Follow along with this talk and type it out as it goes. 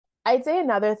I'd say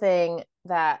another thing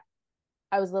that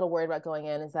I was a little worried about going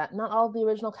in is that not all of the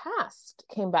original cast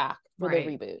came back for the Right.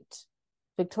 reboot.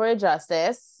 Victoria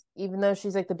Justice, even though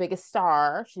she's like the biggest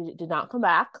star, she did not come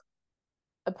back,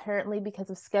 apparently because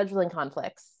of scheduling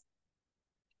conflicts.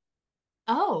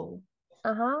 Oh,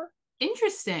 Uh-huh.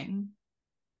 interesting.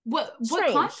 What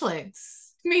Strange.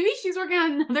 conflicts? Maybe she's working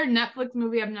on another Netflix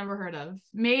movie I've never heard of.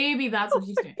 Maybe that's Oh what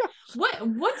she's my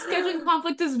doing. What scheduling god.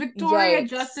 conflict does Victoria Yikes.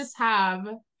 Justice have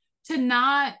to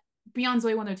not be on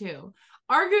Zoey 102?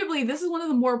 Arguably, this is one of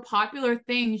the more popular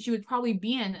things she would probably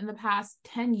be in the past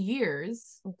 10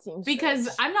 years It seems because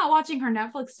strange. I'm not watching her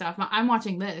Netflix stuff. I'm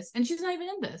watching this, and she's not even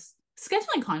in this.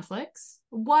 Scheduling conflicts?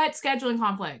 What scheduling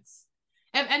conflicts?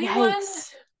 If anyone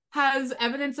Yikes. has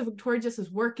evidence of Victoria Justice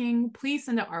working, please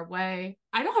send it our way.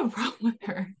 I don't have a problem with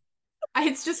her.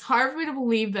 It's just hard for me to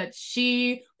believe that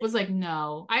she was like,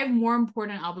 no, I have more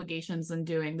important obligations than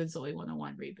doing the Zoey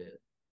 101 reboot.